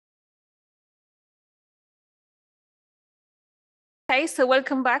Okay, so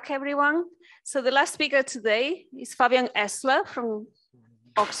welcome back, everyone. So the last speaker today is Fabian Essler from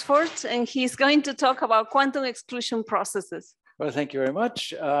Oxford, and he's going to talk about quantum exclusion processes. Well, thank you very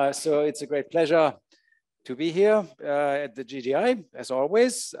much. So it's a great pleasure to be here at the GGI, as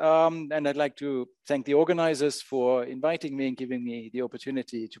always. And I'd like to thank the organizers for inviting me and giving me the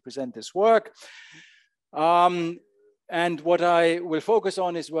opportunity to present this work. And what I will focus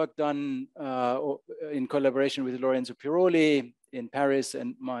on is work done in collaboration with Lorenzo Piroli in Paris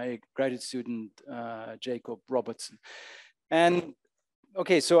and my graduate student, Jacob Robertson. And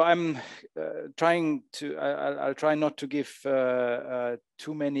okay, so I'm trying to, I'll try not to give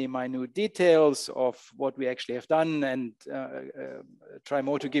too many minute details of what we actually have done and try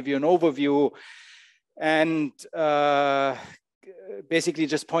more to give you an overview and basically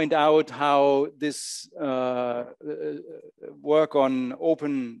just point out how this work on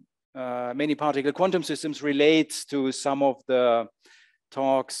open many particle quantum systems relates to some of the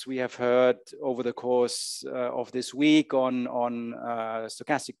talks we have heard over the course of this week on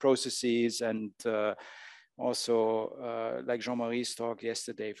stochastic processes and also like Jean-Marie's talk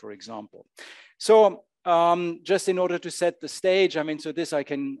yesterday, for example. So just in order to set the stage, I mean, so this I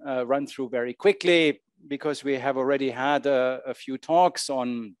can run through very quickly because we have already had a few talks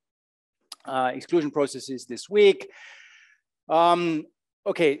on exclusion processes this week.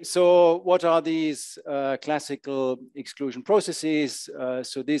 Okay, so what are these classical exclusion processes?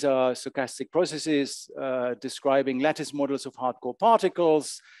 So these are stochastic processes describing lattice models of hardcore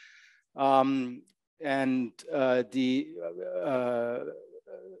particles. And the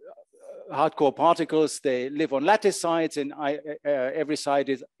hardcore particles, they live on lattice sites, and every site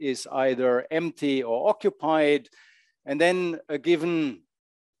is either empty or occupied. And then a given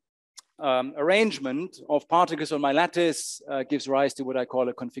arrangement of particles on my lattice gives rise to what I call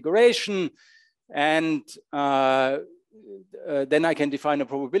a configuration. And then I can define a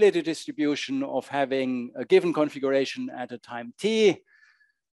probability distribution of having a given configuration at a time t.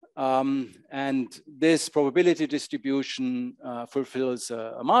 And this probability distribution fulfills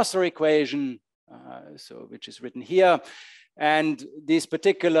a master equation, which is written here. And these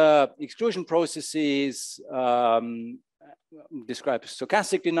particular exclusion processes describe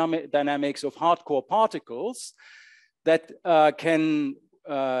stochastic dynamics of hardcore particles that can,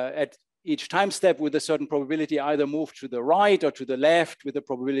 at each time step with a certain probability, either move to the right or to the left with a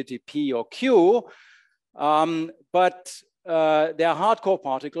probability P or Q. But they are hardcore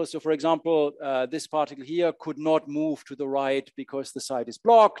particles. So for example, this particle here could not move to the right because the site is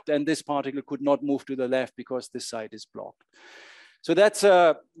blocked, and this particle could not move to the left because this site is blocked. So that's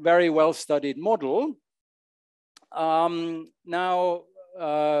a very well-studied model. Now,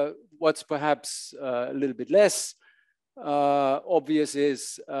 what's perhaps a little bit less obvious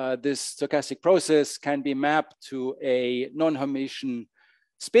is this stochastic process can be mapped to a non-Hermitian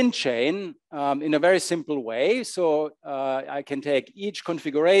spin chain in a very simple way. So I can take each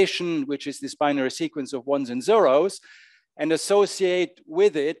configuration, which is this binary sequence of ones and zeros, and associate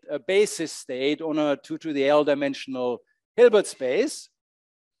with it a basis state on a 2 to the L dimensional Hilbert space.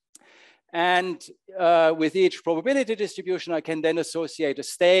 And with each probability distribution, I can then associate a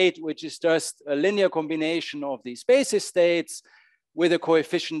state, which is just a linear combination of these basis states with a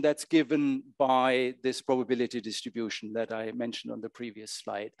coefficient that's given by this probability distribution that I mentioned on the previous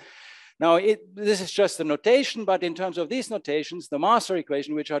slide. Now, this is just a notation, but in terms of these notations, the master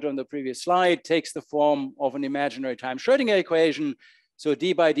equation, which I had on the previous slide, takes the form of an imaginary time Schrödinger equation. So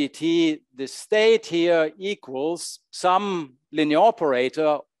d by dt, the state here equals some linear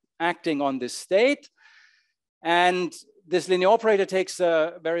operator acting on this state. And this linear operator takes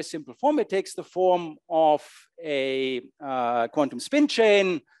a very simple form. It takes the form of a quantum spin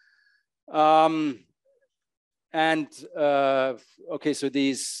chain. Okay, so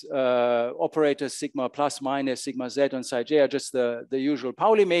these operators sigma plus minus sigma z on psi j are just the usual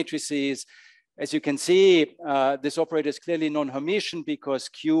Pauli matrices. As you can see, this operator is clearly non-Hermitian because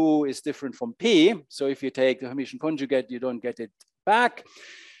Q is different from P. So if you take the Hermitian conjugate, you don't get it back.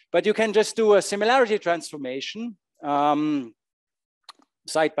 But you can just do a similarity transformation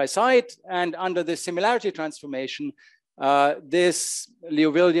side by side. And under the similarity transformation, this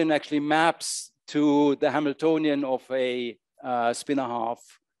Liouvillean actually maps to the Hamiltonian of a spin-a-half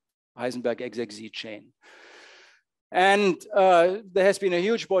Heisenberg XXZ chain. And there has been a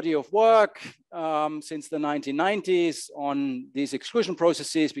huge body of work since the 1990s on these exclusion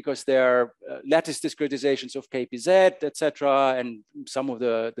processes because they're lattice discretizations of KPZ, etc., and some of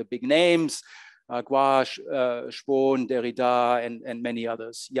the big names, Gouache, Spohn, Derrida, and many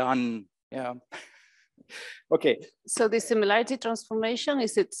others, Jan, yeah. Okay. So the similarity transformation,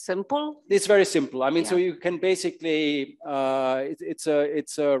 is it simple? It's very simple. I mean, Yeah. so you can basically, it's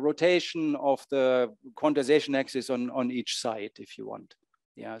a rotation of the quantization axis on each side if you want.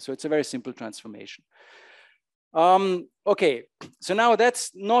 Yeah, so it's a very simple transformation. Okay, so now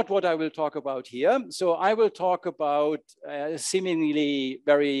that's not what I will talk about here. So I will talk about a seemingly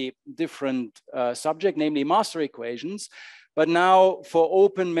very different subject, namely master equations, but now for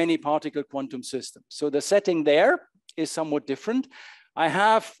open many particle quantum systems. So the setting there is somewhat different. I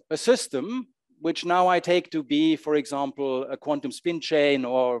have a system which now I take to be, for example, a quantum spin chain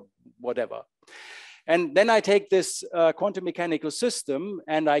or whatever. And then I take this quantum mechanical system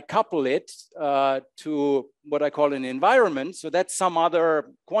and I couple it to what I call an environment. So that's some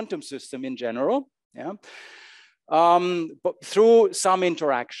other quantum system in general, yeah, but through some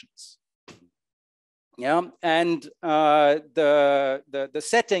interactions. Yeah, and the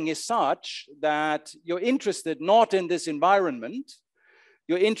setting is such that you're interested not in this environment,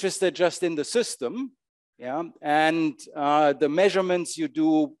 you're interested just in the system. Yeah, and the measurements you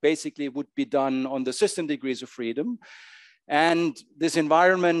do basically would be done on the system degrees of freedom. And this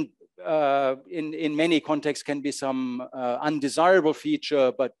environment in many contexts can be some undesirable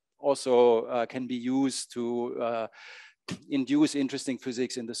feature, but also can be used to induce interesting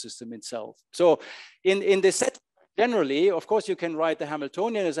physics in the system itself. So in this set, generally, of course, you can write the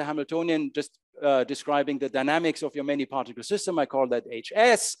Hamiltonian as a Hamiltonian just describing the dynamics of your many particle system. I call that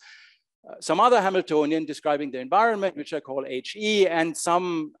HS. Some other Hamiltonian describing the environment, which I call HE, and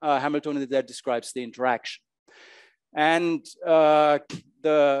some Hamiltonian that describes the interaction. And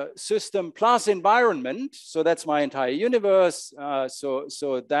the system plus environment, so that's my entire universe.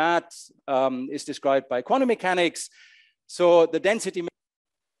 So that is described by quantum mechanics. So the density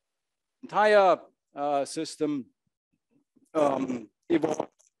entire system evolves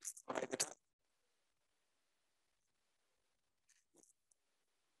by the time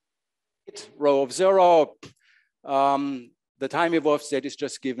rho of 0. The time evolved state is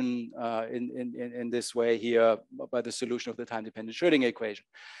just given in this way here by the solution of the time-dependent Schrödinger equation.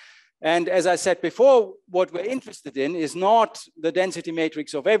 And as I said before, what we're interested in is not the density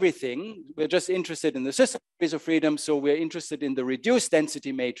matrix of everything. We're just interested in the system degrees of freedom. So we're interested in the reduced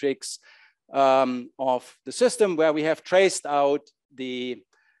density matrix of the system where we have traced out the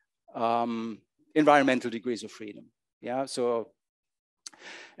environmental degrees of freedom. Yeah, so,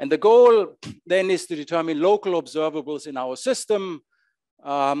 and the goal then is to determine local observables in our system.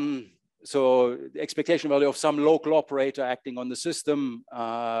 So the expectation value of some local operator acting on the system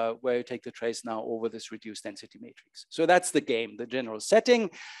where you take the trace now over this reduced density matrix. So that's the game, the general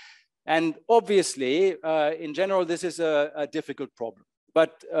setting. And obviously, in general, this is a difficult problem.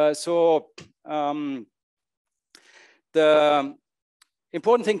 But the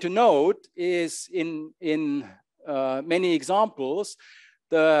important thing to note is in many examples,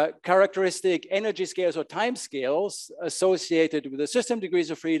 the characteristic energy scales or time scales associated with the system degrees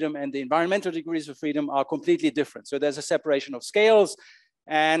of freedom and the environmental degrees of freedom are completely different. So there's a separation of scales,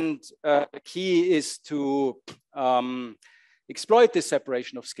 and the key is to exploit this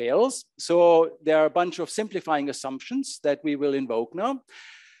separation of scales. So there are a bunch of simplifying assumptions that we will invoke now.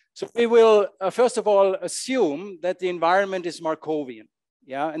 So we will, first of all, assume that the environment is Markovian.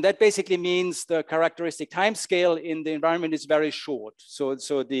 Yeah, and that basically means the characteristic time scale in the environment is very short. So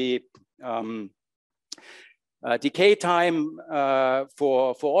the decay time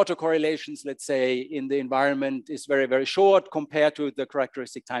for autocorrelations, let's say, in the environment is very, very short compared to the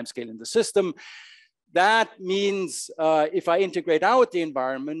characteristic time scale in the system. That means if I integrate out the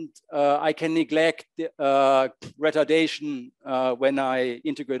environment, I can neglect the retardation when I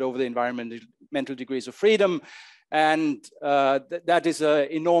integrate over the environmental degrees of freedom. And that is an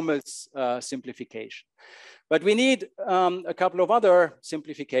enormous simplification. But we need a couple of other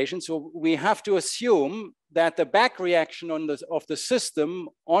simplifications. So we have to assume that the back reaction of the system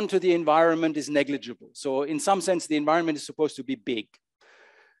onto the environment is negligible. So in some sense, the environment is supposed to be big.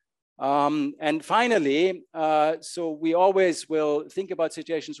 And finally, so we always will think about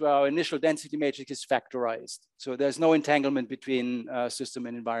situations where our initial density matrix is factorized. So there's no entanglement between system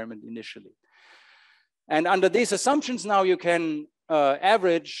and environment initially. And under these assumptions, now you can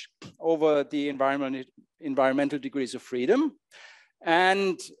average over the environmental degrees of freedom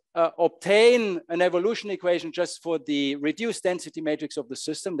and obtain an evolution equation just for the reduced density matrix of the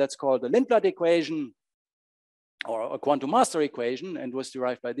system. That's called the Lindblad equation or a quantum master equation, and was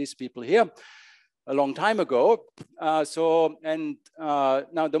derived by these people here a long time ago. Now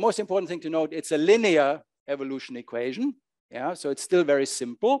the most important thing to note, it's a linear evolution equation. Yeah, so it's still very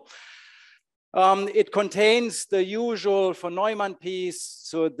simple. It contains the usual von Neumann piece,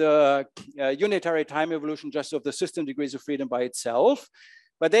 so the unitary time evolution just of the system degrees of freedom by itself.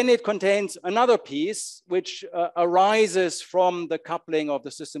 But then it contains another piece which arises from the coupling of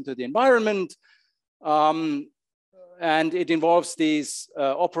the system to the environment. And it involves these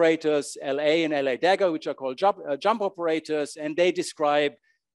operators, LA and LA dagger, which are called jump operators, and they describe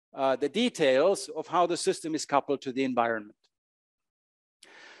the details of how the system is coupled to the environment.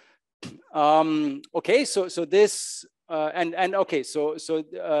 Okay, so this then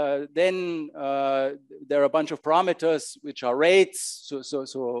there are a bunch of parameters which are rates,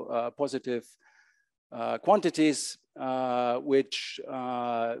 positive quantities, which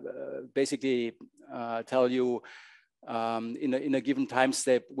basically tell you in a given time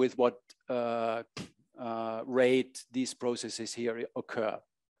step with what rate these processes here occur.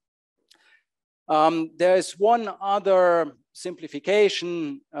 There's one other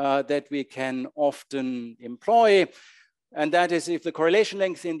simplification that we can often employ, and that is if the correlation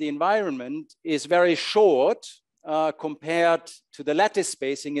length in the environment is very short compared to the lattice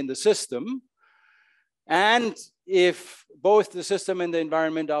spacing in the system, and if both the system and the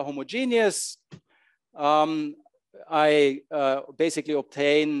environment are homogeneous, I basically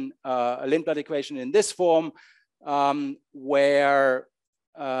obtain a Lindblad equation in this form, where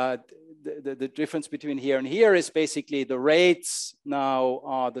the difference between here and here is basically the rates now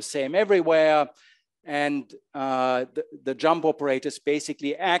are the same everywhere, and the jump operators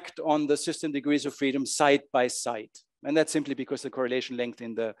basically act on the system degrees of freedom side by side. And that's simply because the correlation length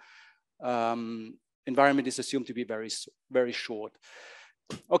in the environment is assumed to be very, very short.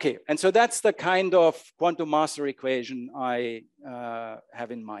 Okay, and so that's the kind of quantum master equation I have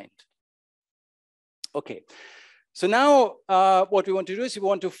in mind. Okay. So now what we want to do is we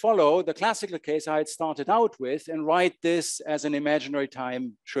want to follow the classical case I had started out with and write this as an imaginary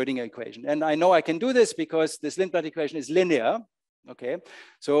time Schrödinger equation. And I know I can do this because this Lindblad equation is linear. Okay,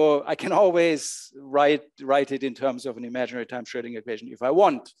 so I can always write it in terms of an imaginary time Schrödinger equation if I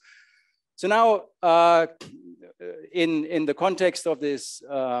want. So now in the context of this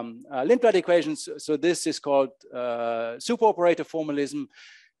Lindblad equation, so this is called superoperator formalism.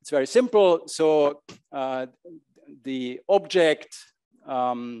 It's very simple. So the object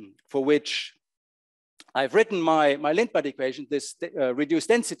for which I've written my Lindblad equation, this reduced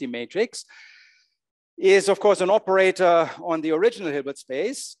density matrix, is of course an operator on the original Hilbert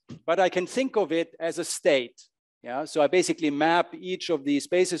space, but I can think of it as a state. Yeah, so I basically map each of these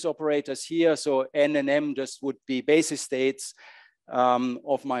basis operators here. So N and M just would be basis states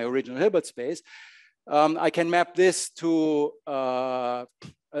of my original Hilbert space. I can map this to a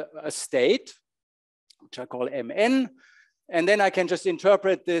state, which I call Mn, and then I can just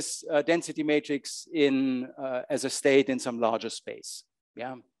interpret this density matrix in as a state in some larger space.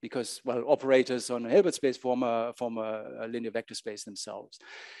 Yeah, because well, operators on a Hilbert space form a linear vector space themselves,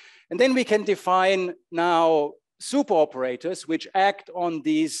 and then we can define now superoperators which act on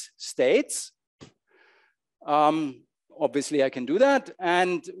these states. Obviously, I can do that,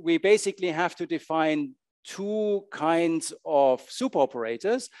 and we basically have to define two kinds of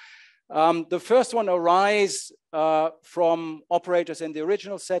superoperators. The first one arises from operators in the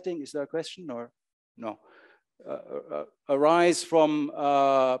original setting. Is there a question or no? Arise from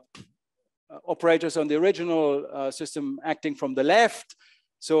operators on the original system acting from the left.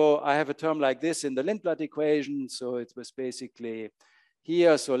 So I have a term like this in the Lindblad equation. So it was basically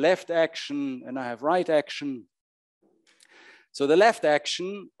here, so left action, and I have right action. So the left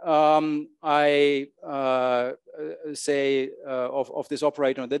action, I say of this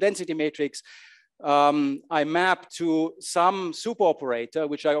operator on the density matrix, I map to some superoperator,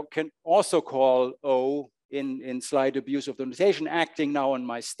 which I can also call O in slight abuse of the notation, acting now on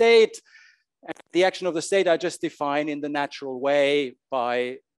my state. And the action of the state I just define in the natural way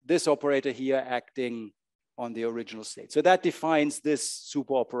by this operator here acting on the original state. So that defines this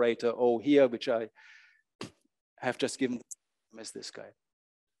superoperator O here, which I have just given as this guy.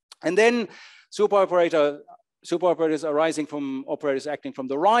 And then superoperators arising from operators acting from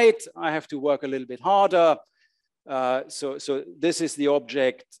the right, I have to work a little bit harder. So this is the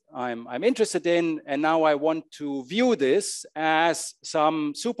object I'm interested in, and now I want to view this as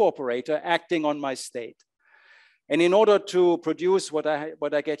some superoperator acting on my state. And in order to produce what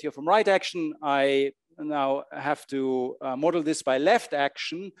I get here from right action, I now have to model this by left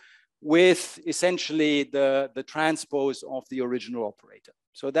action with essentially the transpose of the original operator.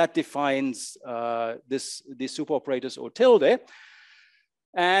 So that defines these superoperators O tilde.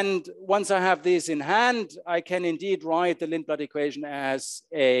 And once I have these in hand, I can indeed write the Lindblad equation as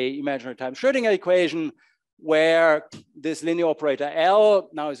an imaginary time Schrödinger equation, where this linear operator L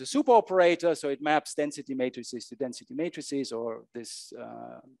now is a super operator, so it maps density matrices to density matrices, or this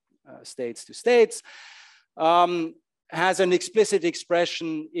states to states, has an explicit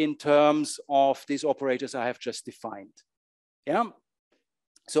expression in terms of these operators I have just defined. Yeah.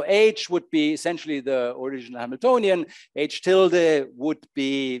 So H would be essentially the original Hamiltonian. H tilde would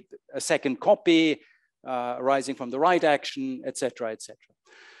be a second copy arising from the right action, etc., etc.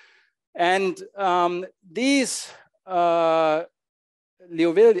 And these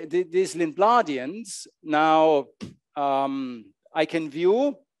Lindbladians now I can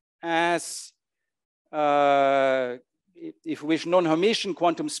view as, if we wish, non-Hermitian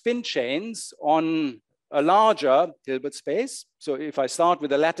quantum spin chains on a larger Hilbert space. So if I start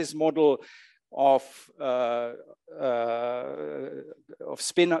with a lattice model of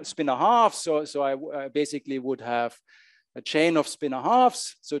spinor halves, so I basically would have a chain of spinor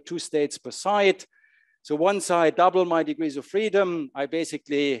halves, so 2 states per side. So one side double my degrees of freedom, I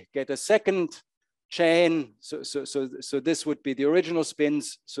basically get a second chain. So this would be the original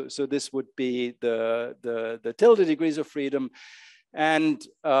spins. So this would be the tilde degrees of freedom. And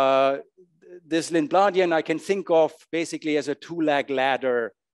this Lindbladian I can think of basically as a 2-leg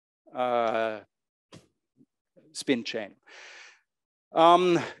ladder spin chain.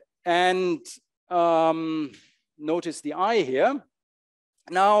 Notice the I here.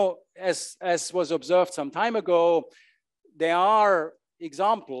 Now, as was observed some time ago, there are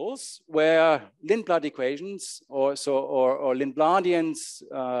examples where Lindblad equations or Lindbladians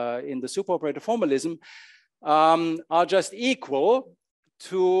in the superoperator formalism are just equal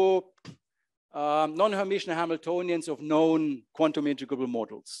to non-Hermitian Hamiltonians of known quantum integrable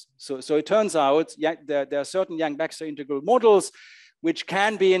models. So it turns out there are certain Yang-Baxter integral models which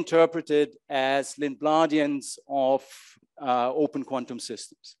can be interpreted as Lindbladians of open quantum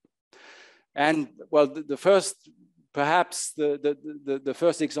systems. And well, the first, perhaps the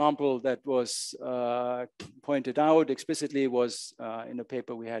first example that was pointed out explicitly was in a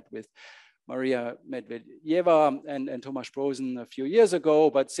paper we had with Maria Medvedeva and Tomasz Brosen a few years ago.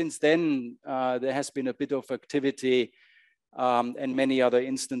 But since then, there has been a bit of activity and many other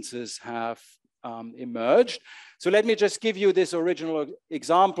instances have emerged. So let me just give you this original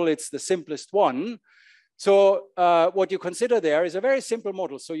example. It's the simplest one. So what you consider there is a very simple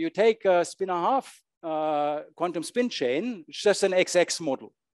model. So you take a spinor half quantum spin chain, it's just an XX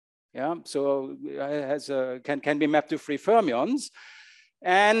model. Yeah, so it has can be mapped to free fermions.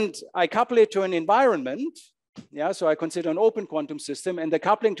 And I couple it to an environment. Yeah, so I consider an open quantum system, and the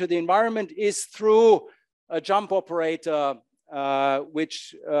coupling to the environment is through a jump operator,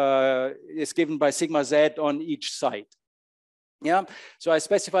 which is given by sigma z on each side. Yeah, so I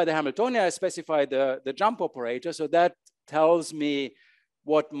specify the Hamiltonian, I specify the jump operator. So that tells me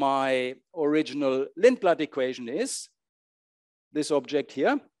what my original Lindblad equation is, this object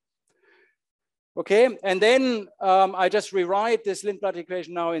here. Okay, and then I just rewrite this Lindblad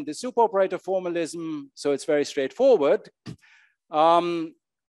equation now in the superoperator formalism, so it's very straightforward. So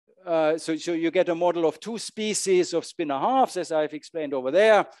you get a model of 2 species of spinor halves, as I've explained over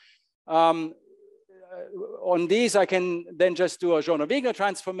there. On these, I can then just do a Joner-Wigner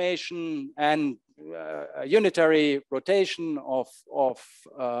transformation and a unitary rotation of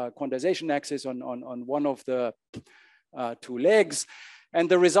quantization axis on one of the 2 legs. And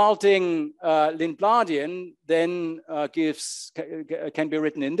the resulting Lindbladian then can be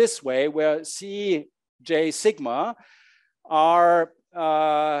written in this way, where C, J, sigma are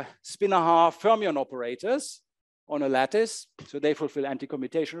spinor half fermion operators on a lattice. So they fulfill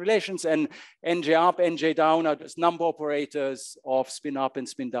anti-commutation relations, and Nj up, Nj down are just number operators of spin up and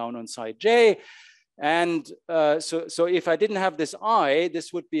spin down on side J. And so if I didn't have this I,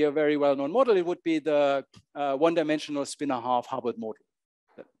 this would be a very well-known model. It would be the one-dimensional spinor half Hubbard model.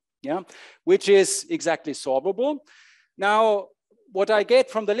 Yeah, which is exactly solvable. Now, what I get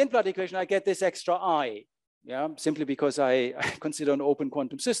from the Lindblad equation, I get this extra I, yeah, simply because I consider an open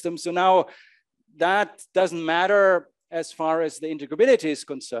quantum system. So now that doesn't matter as far as the integrability is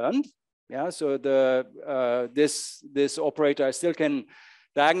concerned. Yeah, so this operator I still can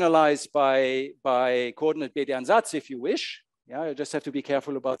diagonalize by coordinate Bediansatz if you wish. Yeah, you just have to be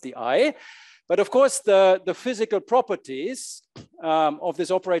careful about the I. But of course, the physical properties of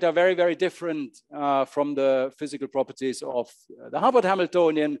this operator are very, very different from the physical properties of the Hubbard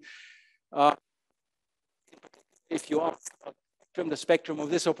Hamiltonian. If you are from the spectrum of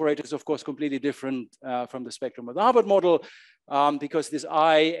this operator is, of course, completely different from the spectrum of the Hubbard model, because this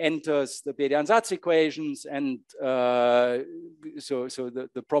I enters the Bediansatz equations, and so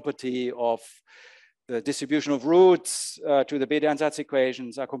the property of the distribution of roots to the Bethe-Ansatz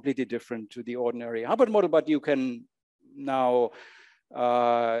equations are completely different to the ordinary Hubbard model, but you can now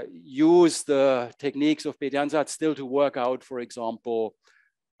use the techniques of Bethe-Ansatz still to work out, for example,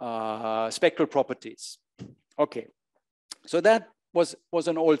 spectral properties. Okay, so that was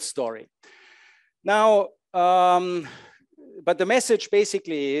an old story. Now, but the message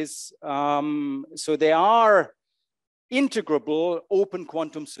basically is, so they are integrable open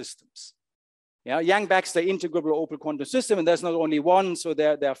quantum systems. Yeah, Yang-Baxter integrable open quantum system, and there's not only one, so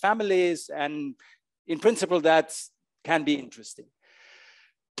there are families, and in principle that can be interesting.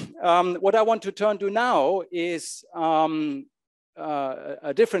 What I want to turn to now is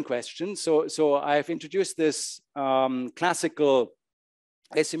a different question. So I've introduced this classical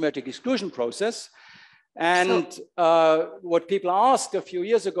asymmetric exclusion process. And what people asked a few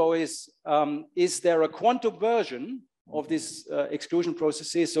years ago is there a quantum version of this exclusion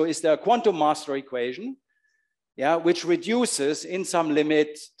processes? So is there a quantum master equation, yeah, which reduces in some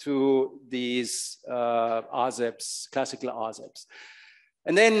limit to these RZEBs, classical RZEBs?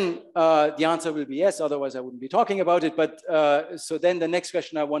 And then the answer will be yes, otherwise I wouldn't be talking about it. But so then the next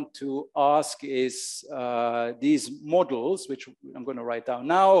question I want to ask is these models, which I'm going to write down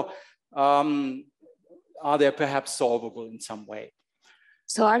now, are they perhaps solvable in some way?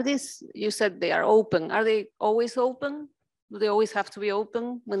 So are these, you said they are open. Are they always open? Do they always have to be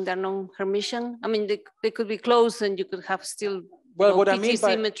open when they're non-Hermitian? I mean, they could be closed and you could have still what I mean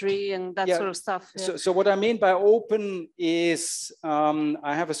by symmetry and that sort of stuff. Yeah. So what I mean by open is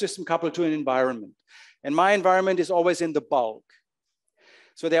I have a system coupled to an environment. And my environment is always in the bulk.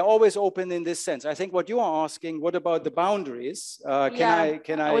 So they're always open in this sense. I think what you are asking, what about the boundaries? I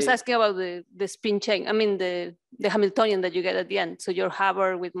was asking about the spin chain. I mean, the Hamiltonian that you get at the end. So your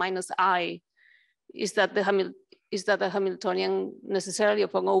Haber with -I, is that a Hamiltonian necessarily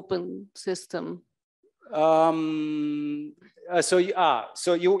of an open system? So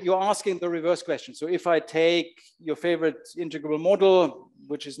you're asking the reverse question. So if I take your favorite integrable model,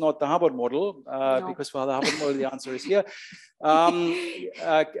 which is not the Hubbard model, no. Because for the Hubbard model, the answer is here.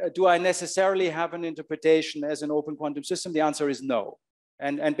 Do I necessarily have an interpretation as an open quantum system? The answer is no.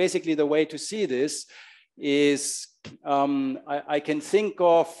 And basically the way to see this is I can think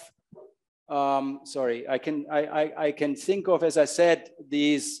of, I can think of, as I said,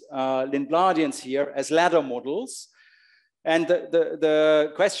 these Lindbladians here as ladder models. And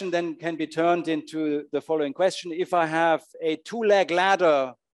the question then can be turned into the following question. If I have a two-leg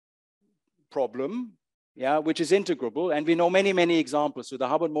ladder problem, yeah, which is integrable, and we know many, many examples. So the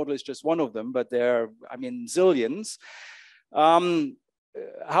Hubbard model is just one of them, but there are, I mean, zillions.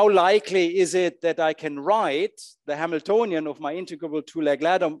 How likely is it that I can write the Hamiltonian of my integrable two-leg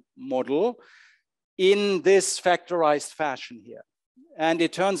ladder model in this factorized fashion here? And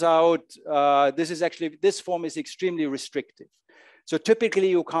it turns out this form is extremely restrictive. So typically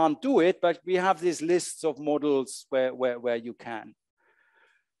you can't do it, but we have these lists of models where you can.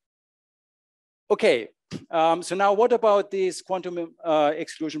 Okay, so now what about these quantum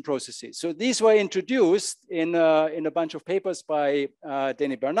exclusion processes? So these were introduced in a bunch of papers by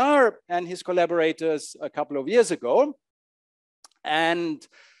Denis Bernard and his collaborators a couple of years ago. And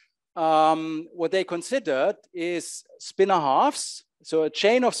what they considered is spinor halves. So a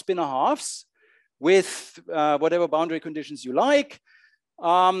chain of spinor halves with whatever boundary conditions you like.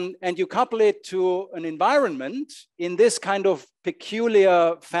 And you couple it to an environment in this kind of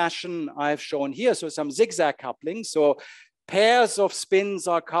peculiar fashion I've shown here. So some zigzag coupling. So pairs of spins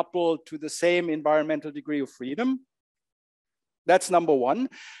are coupled to the same environmental degree of freedom. That's number one.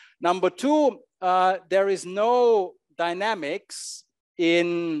 Number two, there is no dynamics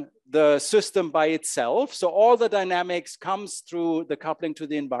in the system by itself. So all the dynamics comes through the coupling to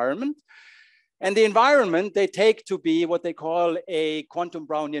the environment. And the environment they take to be what they call a quantum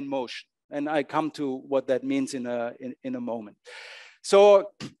Brownian motion. And I come to what that means in a moment.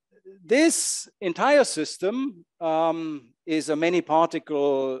 So this entire system is a many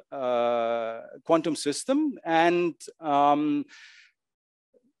particle quantum system. And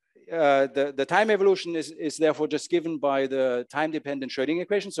the time evolution is therefore just given by the time-dependent Schrödinger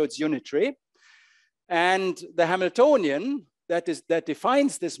equation. So it's unitary. And the Hamiltonian that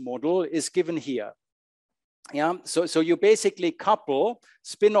defines this model is given here. Yeah, so you basically couple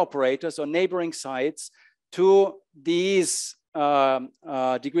spin operators on neighboring sites to these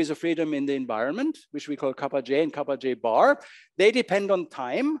degrees of freedom in the environment, which we call kappa j and kappa j bar. They depend on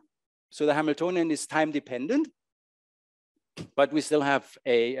time. So the Hamiltonian is time dependent, but we still have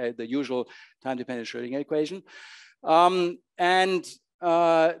the usual time dependent Schrödinger equation.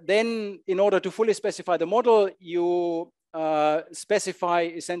 Then in order to fully specify the model, you specify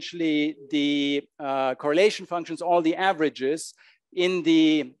essentially the correlation functions, all the averages in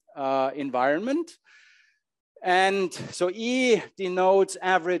the environment. And so E denotes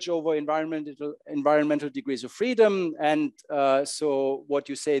average over environmental degrees of freedom. And so what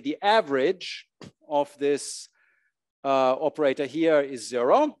you say, the average of this operator here is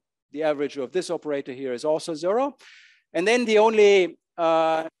 0. The average of this operator here is also 0. And then the only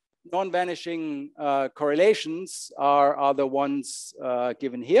non-vanishing correlations are the ones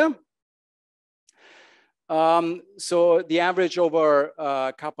given here. So the average over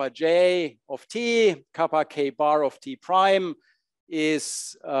kappa j of t, kappa k bar of t prime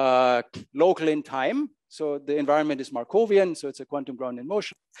is local in time. So the environment is Markovian, so it's a quantum ground in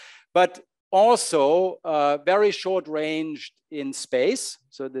motion, but also very short ranged in space.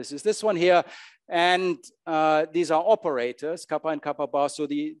 So this is this one here. And these are operators, kappa and kappa bar. So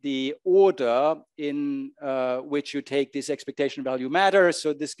the order in which you take this expectation value matters.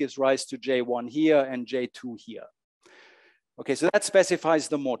 So this gives rise to J1 here and J2 here. Okay, so that specifies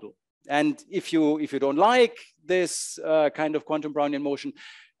the model. And if you don't like this kind of quantum Brownian motion,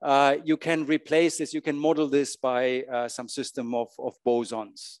 you can replace this. You can model this by some system of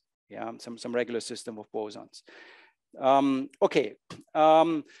bosons. Yeah, some regular system of bosons. Okay.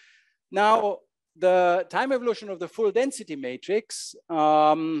 Now, the time evolution of the full density matrix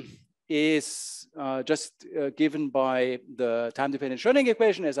is just given by the time-dependent Schrödinger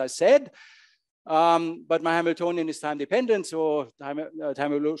equation, as I said. But my Hamiltonian is time-dependent, so time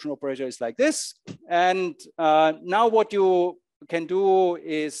evolution operator is like this. And now what you can do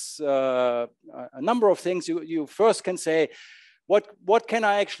is a number of things. You first can say, what can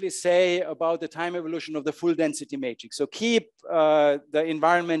I actually say about the time evolution of the full density matrix? So keep the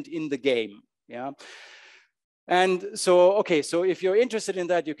environment in the game. Yeah. And so, okay, so if you're interested in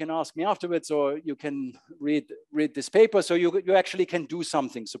that, you can ask me afterwards, or you can read this paper. So you actually can do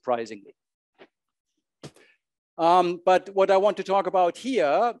something, surprisingly. But what I want to talk about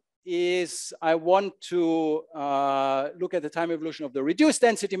here is I want to look at the time evolution of the reduced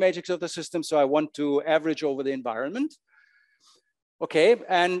density matrix of the system. So I want to average over the environment. Okay,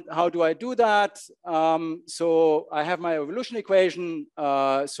 and how do I do that? So I have my evolution equation,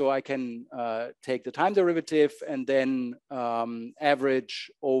 so I can take the time derivative and then average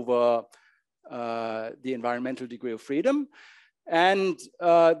over the environmental degree of freedom. And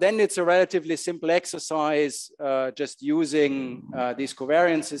then it's a relatively simple exercise, just using these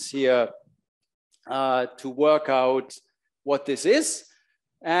covariances here to work out what this is.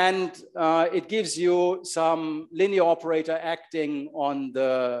 And it gives you some linear operator acting on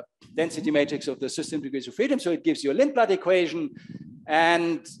the density matrix of the system degrees of freedom. So it gives you a Lindblad equation,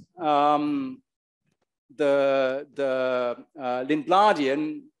 and the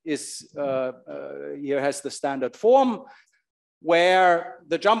Lindbladian is here has the standard form, where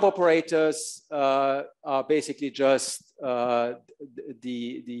the jump operators are basically just the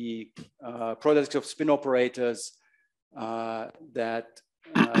products of spin operators that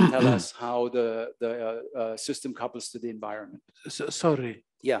tell us how the system couples to the environment. So, sorry.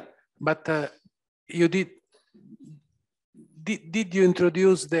 Yeah. But you did you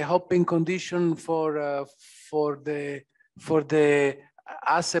introduce the hopping condition for the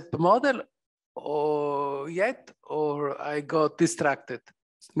ASEP model or yet, or I got distracted?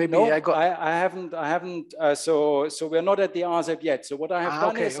 Maybe no, I haven't. So we're not at the RZEP yet. So what I have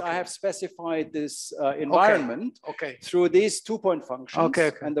done is I have specified this environment through these 2-point functions,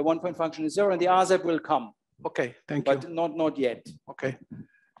 and the 1-point function is 0, and the RZEP will come. Okay, thank you. But not yet. Okay.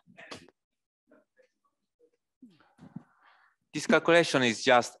 This calculation is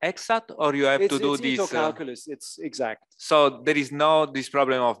just exact, or you have to do this? It's calculus. It's exact. So there is no this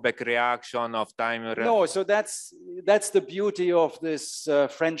problem of back reaction of time. No. So that's the beauty of this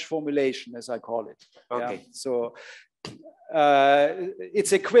French formulation, as I call it. Okay. Yeah? So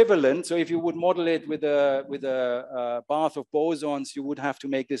it's equivalent. So if you would model it with a bath of bosons, you would have to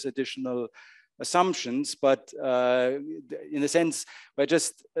make this additional assumptions, but in a sense, by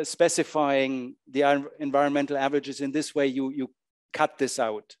just specifying the environmental averages in this way, you cut this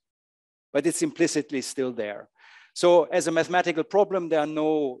out, but it's implicitly still there. So as a mathematical problem, there are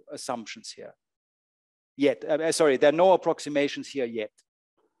no assumptions here yet. Sorry, there are no approximations here yet.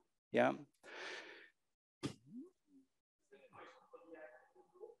 Yeah.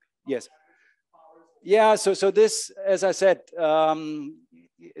 Yes. Yeah, so this, as I said,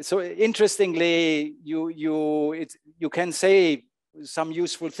 so interestingly, you can say some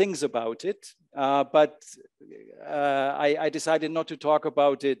useful things about it, but I decided not to talk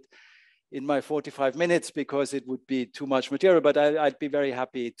about it in my 45 minutes because it would be too much material. But I'd be very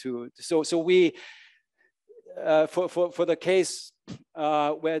happy to. So we for the case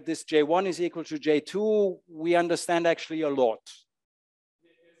where this J1 is equal to J2, we understand actually a lot.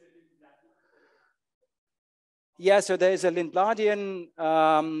 Yeah, so there is a Lindbladian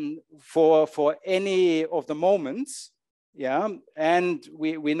for any of the moments, yeah, and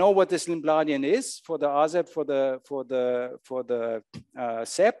we know what this Lindbladian is for the RZEP for the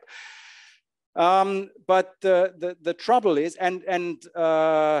SEP. But the trouble is, and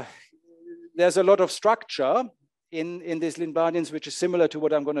there's a lot of structure in these Lindbladians, which is similar to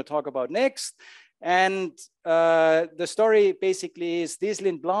what I'm going to talk about next. And the story basically is these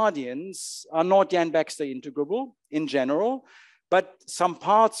Lindbladians are not Yang-Baxter integrable in general, but some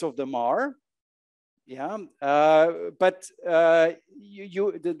parts of them are. Yeah, but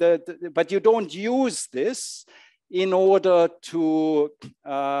you don't use this in order to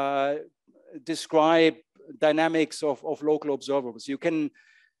describe dynamics of local observables. You can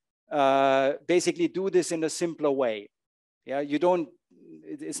basically do this in a simpler way. Yeah, you don't.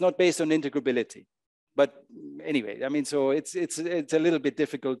 It's not based on integrability. But anyway, I mean, so it's a little bit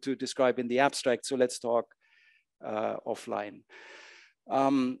difficult to describe in the abstract. So let's talk offline.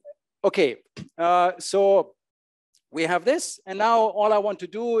 Okay, so we have this, and now all I want to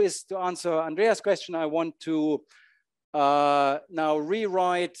do is to answer Andreas' question. I want to now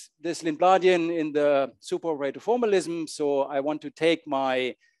rewrite this Lindbladian in the superoperator formalism. So I want to take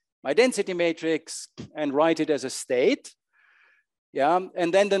my density matrix and write it as a state. Yeah,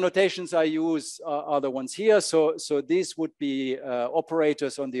 and then the notations I use are the ones here. So these would be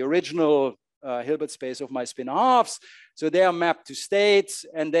operators on the original Hilbert space of my spinor halves. So they are mapped to states,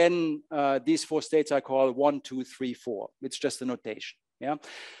 and then these 4 states I call 1, 2, 3, 4. It's just a notation. Yeah.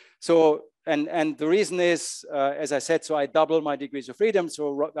 So and the reason is, as I said, so I double my degrees of freedom.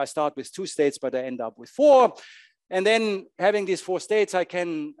 So I start with 2 states, but I end up with 4. And then having these 4 states, I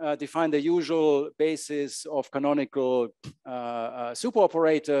can define the usual basis of canonical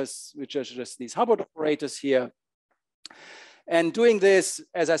superoperators, which are just these Hubbard operators here. And doing this,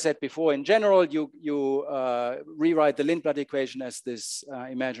 as I said before, in general, you rewrite the Lindblad equation as this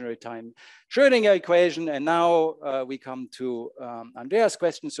imaginary time Schrödinger equation. And now we come to Andreas'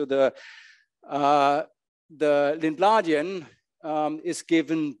 question. So the Lindbladian is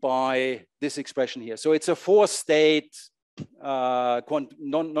given by this expression here. So it's a 4-state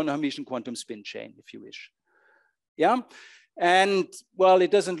non-Hermitian quantum spin chain, if you wish. Yeah, and well, it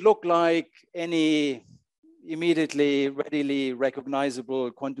doesn't look like any immediately readily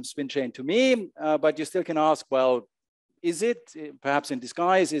recognizable quantum spin chain to me, but you still can ask, well, is it perhaps in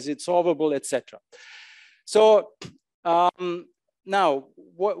disguise? Is it solvable, etc.? So now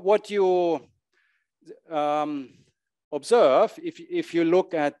what you observe, if you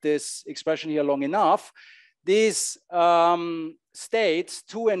look at this expression here long enough, these states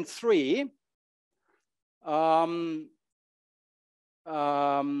 2 and 3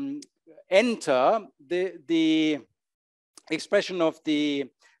 enter the expression of the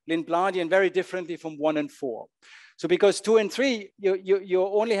Lindbladian very differently from 1 and 4. So because 2 and 3, you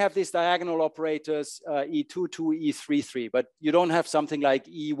only have these diagonal operators E2, 2, E3, 3, but you don't have something like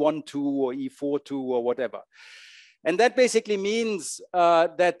E1, 2 or E4, 2 or whatever. And that basically means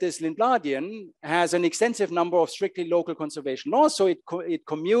that this Lindbladian has an extensive number of strictly local conservation laws. So it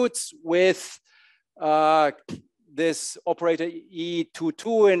commutes with this operator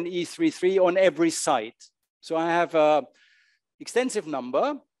E22 and E33 on every site. So I have an extensive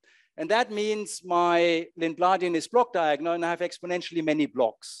number. And that means my Lindbladian is block diagonal, and I have exponentially many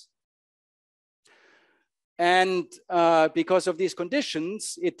blocks. And because of these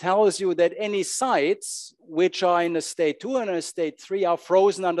conditions, it tells you that any sites which are in a state 2 and a state 3 are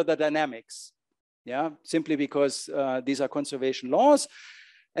frozen under the dynamics. Yeah, simply because these are conservation laws.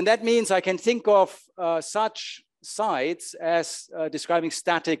 And that means I can think of such sites as describing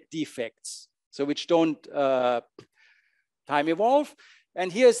static defects, so which don't time evolve. And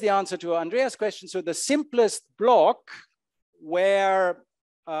here's the answer to Andreas' question. So the simplest block where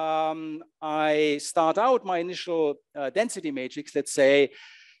I start out my initial density matrix, let's say,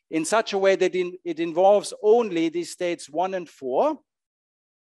 in such a way that it involves only these states 1 and 4.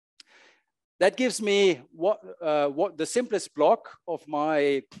 That gives me what the simplest block of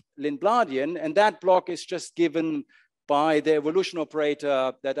my Lindbladian, and that block is just given by the evolution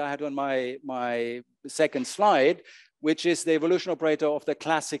operator that I had on my second slide, which is the evolution operator of the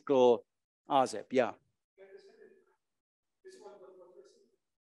classical RZEP. Yeah.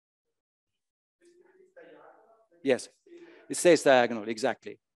 Yes, it stays diagonal,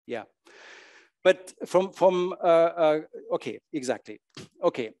 exactly. Yeah. But okay, exactly.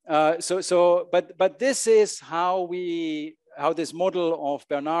 Okay, but this is how we model of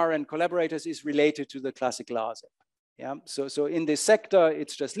Bernard and collaborators is related to the classical RZEP. Yeah, so in this sector,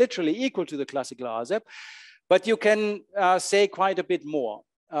 it's just literally equal to the classical RZEP, but you can say quite a bit more.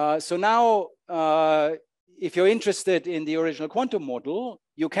 So now, if you're interested in the original quantum model,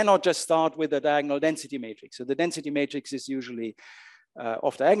 you cannot just start with a diagonal density matrix. So the density matrix is usually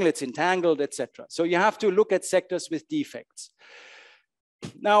off diagonal, it's entangled, etc. So you have to look at sectors with defects.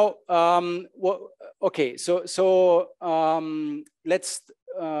 Now, okay, so let's,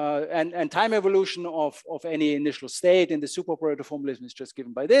 and time evolution of any initial state in the superoperator formalism is just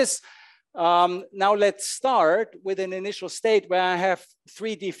given by this. Now let's start with an initial state where I have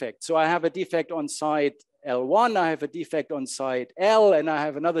 3 defects. So I have a defect on side L1, I have a defect on side L, and I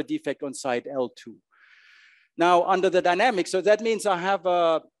have another defect on side L2. Now under the dynamics, so that means I have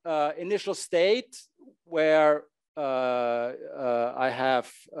a initial state where I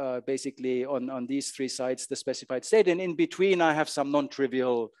have basically on these 3 sides the specified state, and in between I have some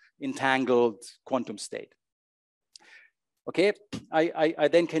non-trivial entangled quantum state. Okay, I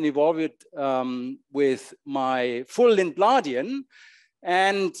then can evolve it with my full Lindbladian,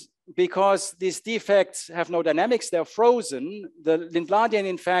 and because these defects have no dynamics, they're frozen, the Lindbladian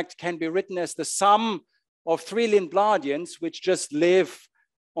in fact can be written as the sum of 3 Lindbladians which just live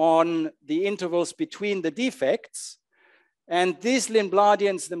on the intervals between the defects. And these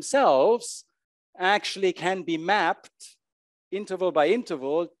Lindbladians themselves actually can be mapped interval by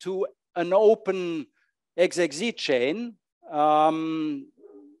interval to an open XXZ chain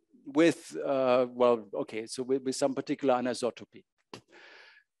with, well, okay, so with some particular anisotropy.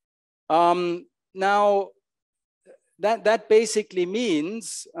 Now, that basically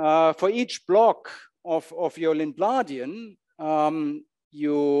means for each block of your Lindbladian,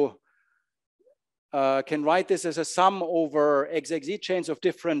 you can write this as a sum over XXZ chains of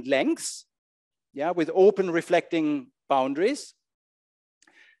different lengths, yeah, with open reflecting boundaries.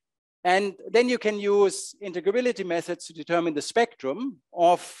 And then you can use integrability methods to determine the spectrum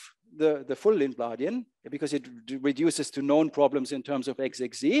of the full Lindbladian, because it reduces to known problems in terms of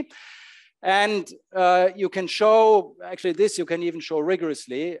XXZ. And you can show, actually this you can even show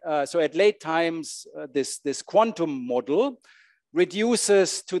rigorously. So at late times, this quantum model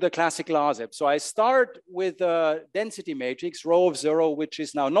reduces to the classical RZEP. So I start with a density matrix, rho of 0, which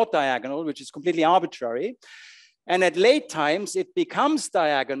is now not diagonal, which is completely arbitrary. And at late times, it becomes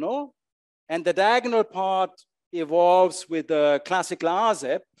diagonal, and the diagonal part evolves with the classical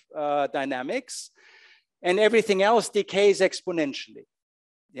RZEP dynamics, and everything else decays exponentially.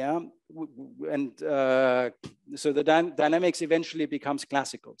 Yeah, and so the dynamics eventually becomes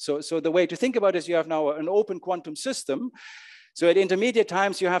classical. So the way to think about it is you have now an open quantum system. So at intermediate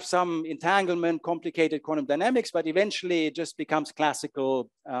times, you have some entanglement, complicated quantum dynamics, but eventually it just becomes classical,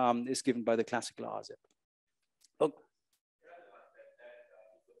 is given by the classical RZEP. Oh.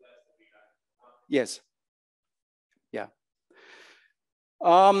 Yes. Yeah.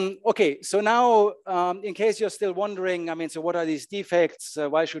 Okay, so now, in case you're still wondering, I mean, so what are these defects?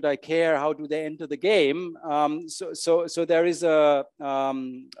 Why should I care? How do they enter the game? So there is a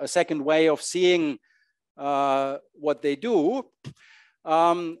second way of seeing what they do.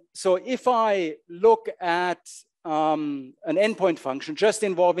 So if I look at an endpoint function just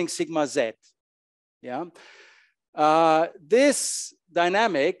involving sigma z, yeah, this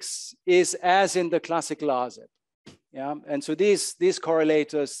dynamics is as in the classical RZEP. Yeah, and so these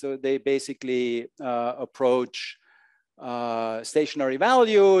correlators, so they basically approach stationary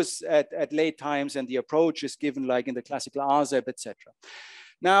values at late times, and the approach is given like in the classical RZEP, etc.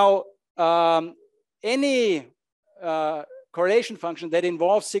 Now, any correlation function that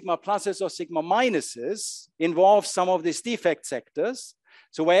involves sigma pluses or sigma minuses involves some of these defect sectors.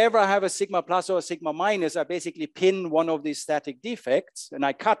 So wherever I have a sigma plus or a sigma minus, I basically pin one of these static defects, and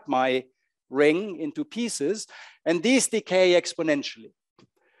I cut my ring into pieces, and these decay exponentially.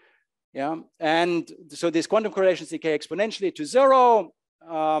 Yeah, and so these quantum correlations decay exponentially to 0,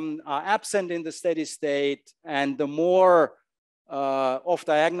 are absent in the steady state, and the more off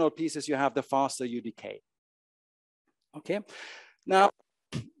diagonal pieces you have, the faster you decay. Okay, now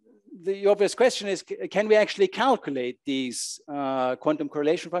the obvious question is, can we actually calculate these quantum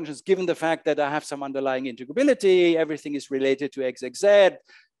correlation functions given the fact that I have some underlying integrability, everything is related to XXZ,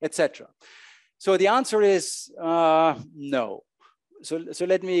 etc. So the answer is no. So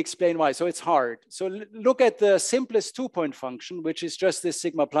let me explain why. So it's hard. So look at the simplest 2-point function, which is just this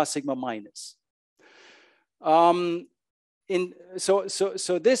sigma plus sigma minus.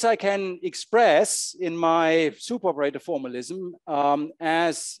 So this I can express in my superoperator formalism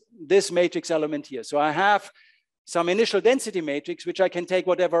as this matrix element here. So I have some initial density matrix, which I can take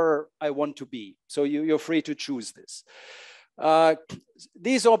whatever I want to be. So you're free to choose this.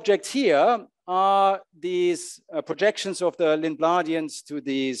 These objects here are these projections of the Lindbladians to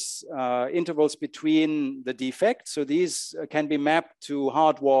these intervals between the defects. So these can be mapped to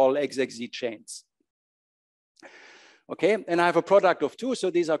hard wall XXZ chains. Okay, and I have a product of two, so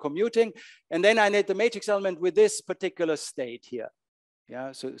these are commuting. And then I need the matrix element with this particular state here.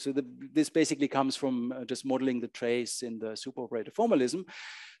 Yeah, so this basically comes from just modeling the trace in the superoperator formalism.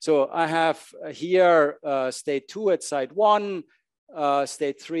 So I have here state 2 at side 1,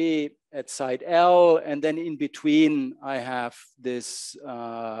 state 3 at side L, and then in between I have this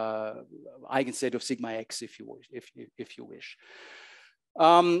eigenstate of sigma x, if you wish.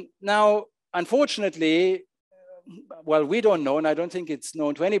 Now, unfortunately, well, we don't know, and I don't think it's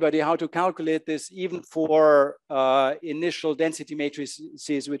known to anybody, how to calculate this even for initial density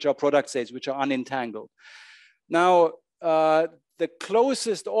matrices, which are product states, which are unentangled. Now, the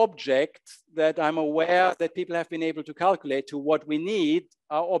closest object that I'm aware that people have been able to calculate to what we need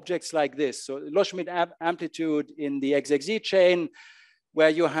are objects like this. So Loschmidt amplitude in the XXZ chain, where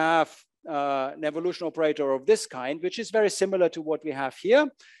you have an evolution operator of this kind, which is very similar to what we have here.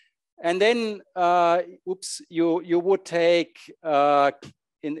 And then, you would take,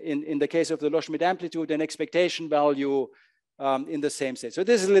 in the case of the Loschmidt amplitude, an expectation value in the same state. So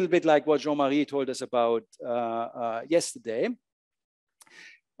this is a little bit like what Jean-Marie told us about yesterday.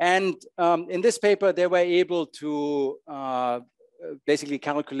 And in this paper, they were able to basically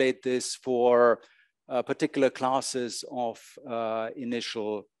calculate this for particular classes of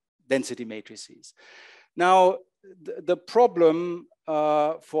initial density matrices. Now, the problem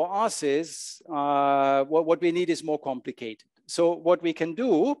for us is what we need is more complicated. So what we can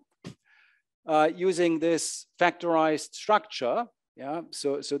do using this factorized structure, yeah,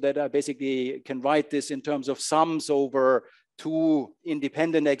 so that I basically can write this in terms of sums over two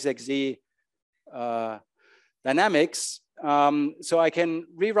independent XXZ dynamics. So I can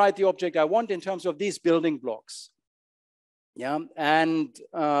rewrite the object I want in terms of these building blocks. Yeah, and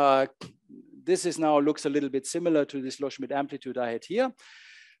this is now looks a little bit similar to this Loschmidt amplitude I had here.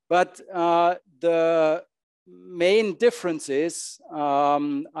 But the main difference is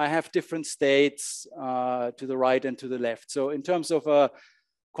I have different states to the right and to the left. So in terms of a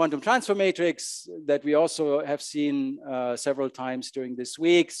quantum transfer matrix that we also have seen several times during this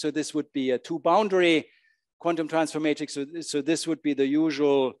week. So this would be a two-boundary quantum transfer matrix. So this would be the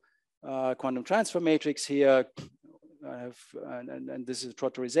usual quantum transfer matrix here. I have, and this is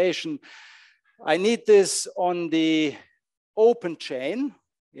trotterization. I need this on the open chain.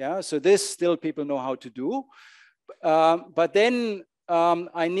 Yeah, so this still people know how to do. But then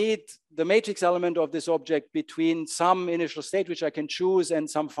I need the matrix element of this object between some initial state, which I can choose, and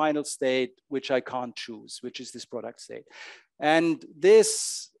some final state, which I can't choose, which is this product state. And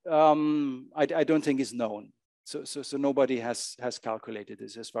this, I don't think is known. So nobody has calculated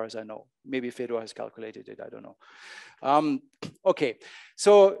this as far as I know. Maybe Fedor has calculated it, I don't know. Okay,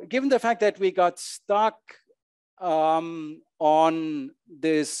 so given the fact that we got stuck on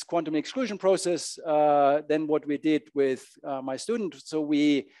this quantum exclusion process, then what we did with my student, so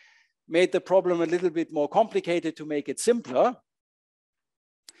we made the problem a little bit more complicated to make it simpler.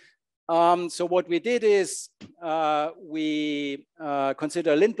 So what we did is we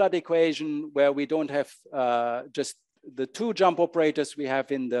consider a Lindblad equation where we don't have just the two jump operators we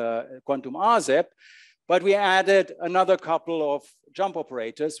have in the quantum RZEP, but we added another couple of jump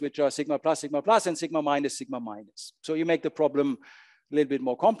operators, which are sigma plus and sigma minus. So you make the problem a little bit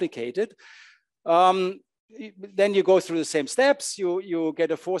more complicated. Then you go through the same steps. You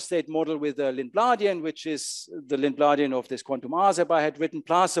get a four-state model with a Lindbladian, which is the Lindbladian of this quantum RZEP I had written,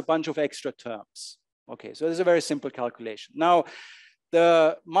 plus a bunch of extra terms. Okay, so this is a very simple calculation. Now,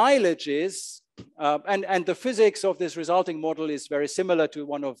 the mileage is, and the physics of this resulting model is very similar to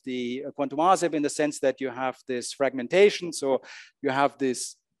one of the quantum RZEP in the sense that you have this fragmentation. So you have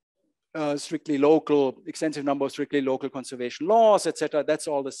this strictly local, extensive number of strictly local conservation laws, etc. That's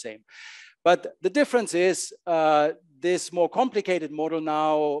all the same. But the difference is this more complicated model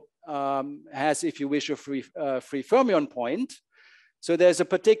now has, if you wish, a free fermion point. So there's a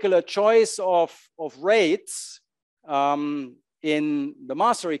particular choice of rates in the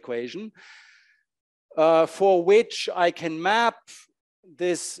master equation for which I can map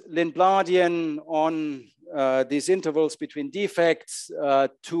this Lindbladian on these intervals between defects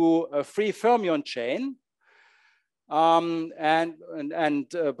to a free fermion chain. By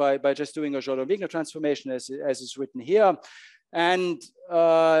just doing a Jordan-Wigner transformation as is written here. And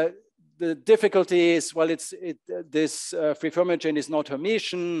the difficulty is, well, this free fermion chain is not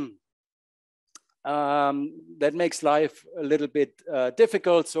Hermitian. that makes life a little bit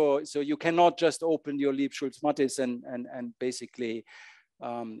difficult. So you cannot just open your Lieb-Schulz-Mattis and basically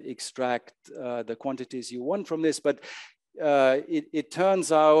extract the quantities you want from this. But it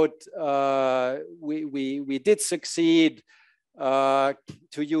turns out we did succeed to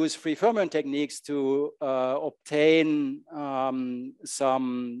use free fermion techniques to obtain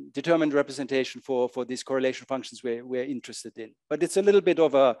some determined representation for these correlation functions we're interested in. But it's a little bit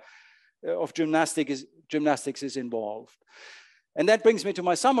of gymnastics is involved. And that brings me to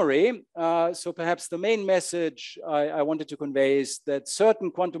my summary. So perhaps the main message I wanted to convey is that certain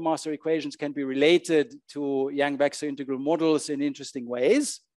quantum master equations can be related to Yang-Baxter integral models in interesting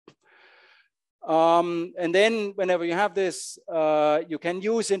ways. And then whenever you have this, you can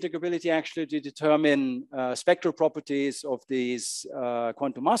use integrability actually to determine spectral properties of these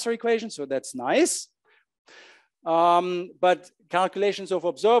quantum master equations. So that's nice. But calculations of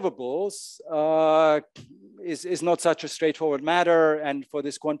observables is not such a straightforward matter. And for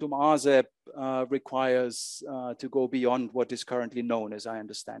this quantum RZEP requires to go beyond what is currently known, as I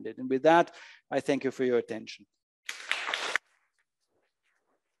understand it. And with that, I thank you for your attention.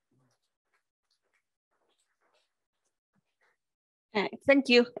 Thank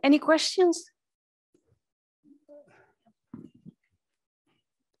you. Any questions?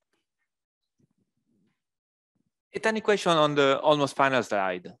 Any question on the almost final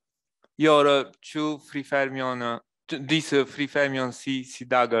slide? Your two free fermion, this free fermion C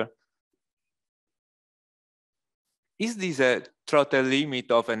dagger. Is this a throttle limit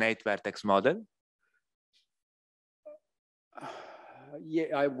of an 8-vertex model? Yeah,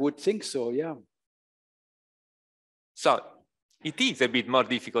 I would think so, yeah. So it is a bit more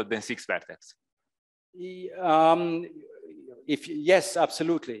difficult than 6-vertex. Yes,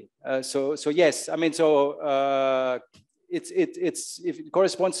 absolutely. So yes, I mean, so it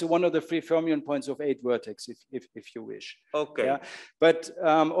corresponds to one of the free fermion points of 8-vertex, if you wish. Okay. Yeah, but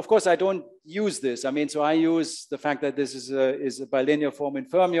of course I don't use this. I mean, so I use the fact that this is a bilinear form in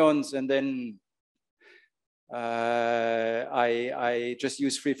fermions, and then I just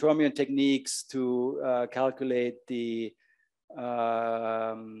use free fermion techniques to calculate the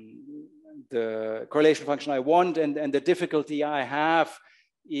correlation function I want, and the difficulty I have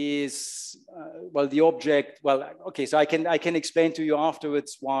is well, the object. Well, okay, so I can explain to you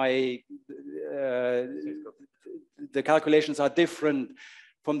afterwards why the calculations are different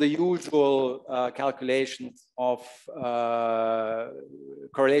from the usual calculations of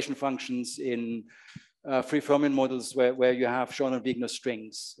correlation functions in free fermion models where you have Schoner-Wigner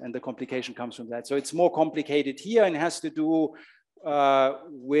strings, and the complication comes from that. So it's more complicated here, and has to do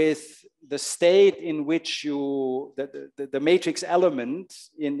with the state in which you, the matrix element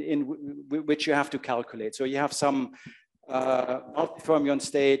in which you have to calculate. So you have some multi-fermion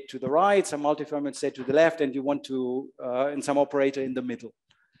state to the right, some multi-fermion state to the left, and you want to, and some operator in the middle.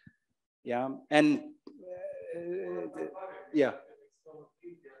 Yeah, and yeah.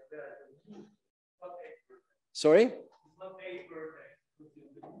 Sorry?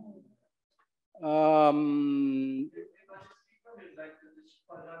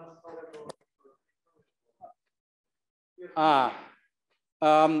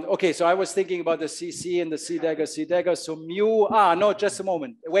 Okay, so I was thinking about the CC and the C dagger. So mu, no, just a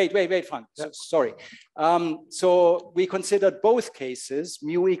moment. Wait, Frank, sorry. So we considered both cases,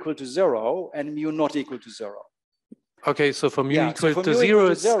 mu equal to 0 and mu not equal to 0. Okay, so for mu equal so to 0,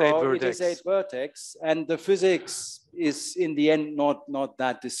 it's 8-vertex. It is 8-vertex, and the physics is in the end not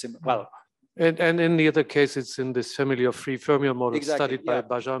that dissimilar. Well, and in the other case, it's in this family of free fermion models exactly, studied by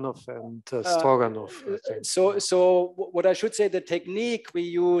Bajanov and Stroganov. So what I should say, the technique we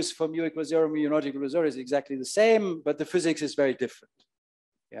use for mu equals 0, mu not equal to 0 is exactly the same, but the physics is very different.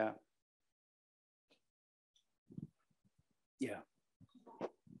 Yeah. Yeah.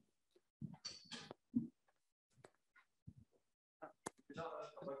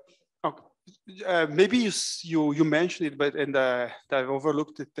 Maybe you mentioned it, but I've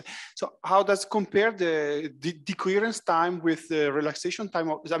overlooked it. So how does compare the decoherence time with the relaxation time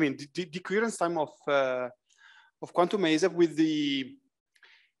of, I mean, the decoherence time of quantum AZEP with the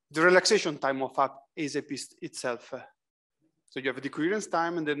relaxation time of AZEP itself? So you have a decoherence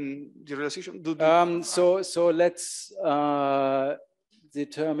time and then the relaxation. So let's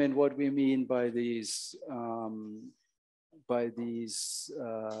determine what we mean by these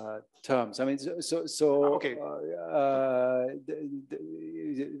terms. I mean, okay.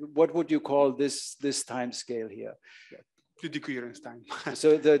 What would you call this time scale here? The decoherence time.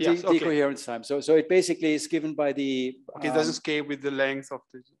 So the yes, decoherence time. So it basically is given by the. Okay, it doesn't scale with the length of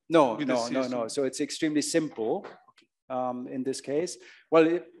the. No. So it's extremely simple in this case.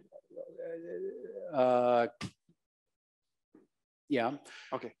 Well, yeah.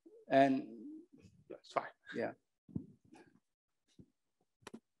 Okay. And That's fine. yeah.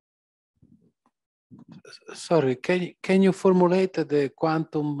 Sorry, can you formulate the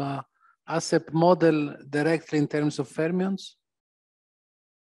quantum ASEP model directly in terms of fermions?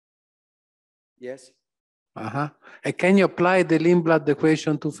 Yes. Uh-huh. And can you apply the Lindblad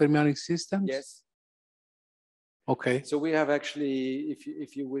equation to fermionic systems? Yes. Okay. So we have actually,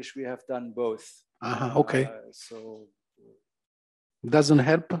 if you wish, we have done both. Okay. So Doesn't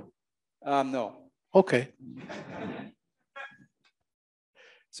help? no. Okay.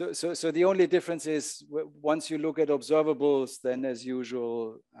 So the only difference is once you look at observables, then as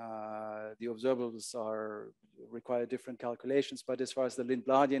usual, the observables require different calculations. But as far as the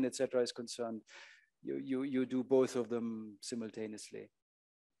Lindbladian, etc., is concerned, you do both of them simultaneously.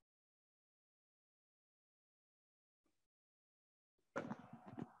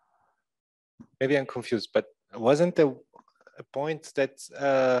 Maybe I'm confused, but wasn't a point that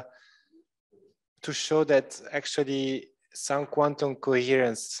to show that actually some quantum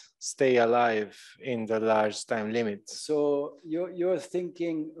coherence stay alive in the large time limit? So you're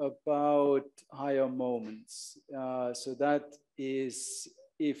thinking about higher moments. So that is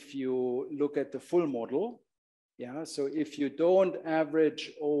if you look at the full model. Yeah. So if you don't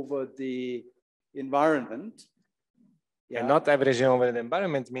average over the environment. Yeah. And not averaging over the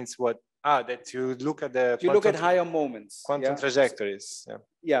environment means what? That you look at the you look at higher moments, quantum trajectories.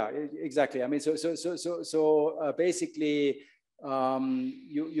 Yeah, exactly. I mean, so basically,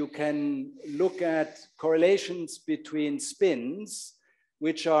 you can look at correlations between spins,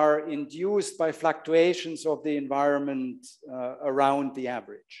 which are induced by fluctuations of the environment around the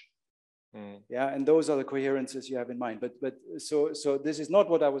average. Yeah, and those are the coherences you have in mind. But so this is not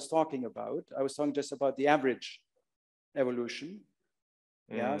what I was talking about. I was talking just about the average evolution.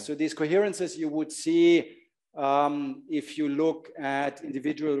 Yeah, so these coherences you would see if you look at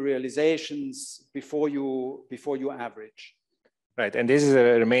individual realizations before you average. Right, and this is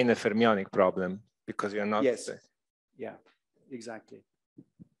a remain a fermionic problem because you're not. Yes. Yeah, exactly.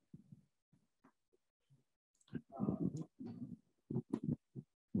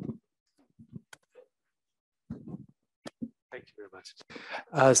 Thank you very much.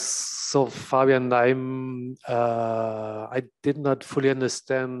 So Fabian, I did not fully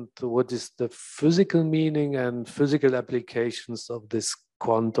understand what is the physical meaning and physical applications of this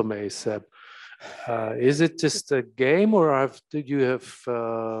quantum ASAP. Is it just a game, or do you have,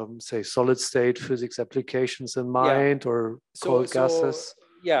 say, solid state physics applications in mind, or cold gases?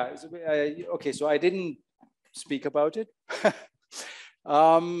 Yeah, okay, so I didn't speak about it.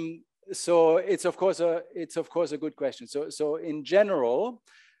 So it's of course a good question. So in general,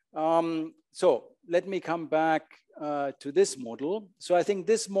 so let me come back to this model. So I think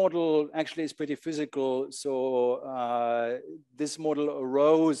this model actually is pretty physical. So this model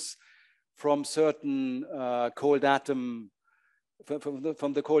arose from certain cold atom,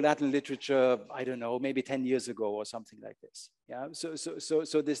 from the cold atom literature, I don't know, maybe 10 years ago or something like this. Yeah.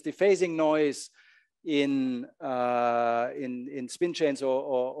 So this dephasing noise in spin chains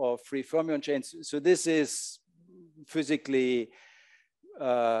or free fermion chains. So this is physically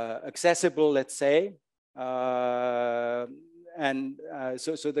accessible, let's say, and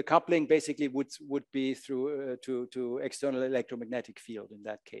so the coupling basically would be through to external electromagnetic field in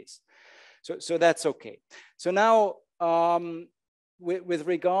that case. So that's okay. So now with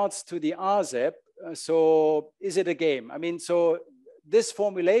regards to the RZEP, so is it a game? I mean, so this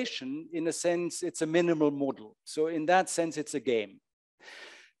formulation, in a sense, it's a minimal model. So in that sense, it's a game.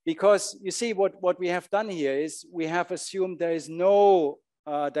 Because you see, what we have done here is we have assumed there is no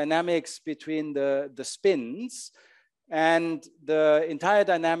dynamics between the spins, and the entire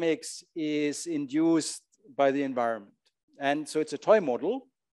dynamics is induced by the environment. And so it's a toy model.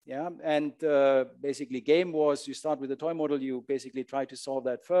 Yeah, and basically game was you start with a toy model, you basically try to solve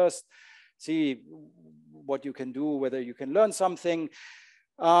that first, see what you can do, whether you can learn something.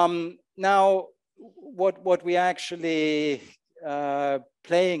 Now, what we actually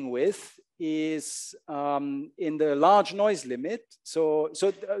playing with is in the large noise limit. So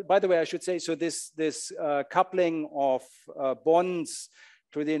by the way, I should say, so this coupling of bonds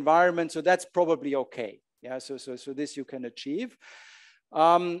to the environment, so that's probably okay. Yeah, so this you can achieve.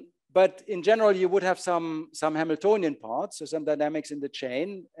 But in general, you would have some Hamiltonian parts, so some dynamics in the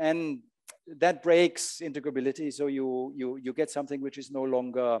chain, and that breaks integrability. So you get something which is no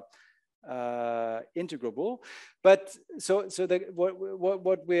longer integrable. But so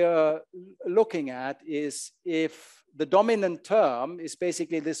what we are looking at is if the dominant term is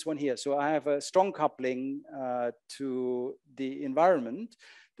basically this one here. So I have a strong coupling to the environment.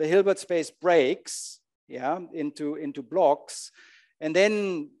 the Hilbert space breaks, yeah, into blocks, and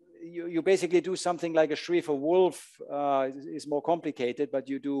then you basically do something like a Schrieffer-Wolff, is more complicated, but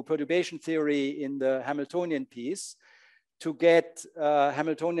you do perturbation theory in the Hamiltonian piece to get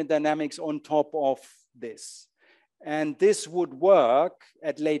Hamiltonian dynamics on top of this. And this would work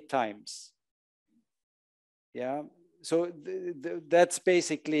at late times. Yeah, so that's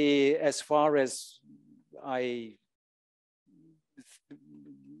basically as far as I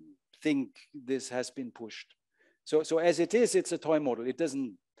think this has been pushed. So as it is, it's a toy model. It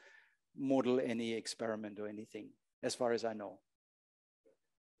doesn't model any experiment or anything, as far as I know.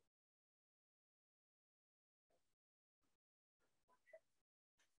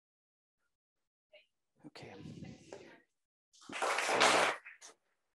 Okay.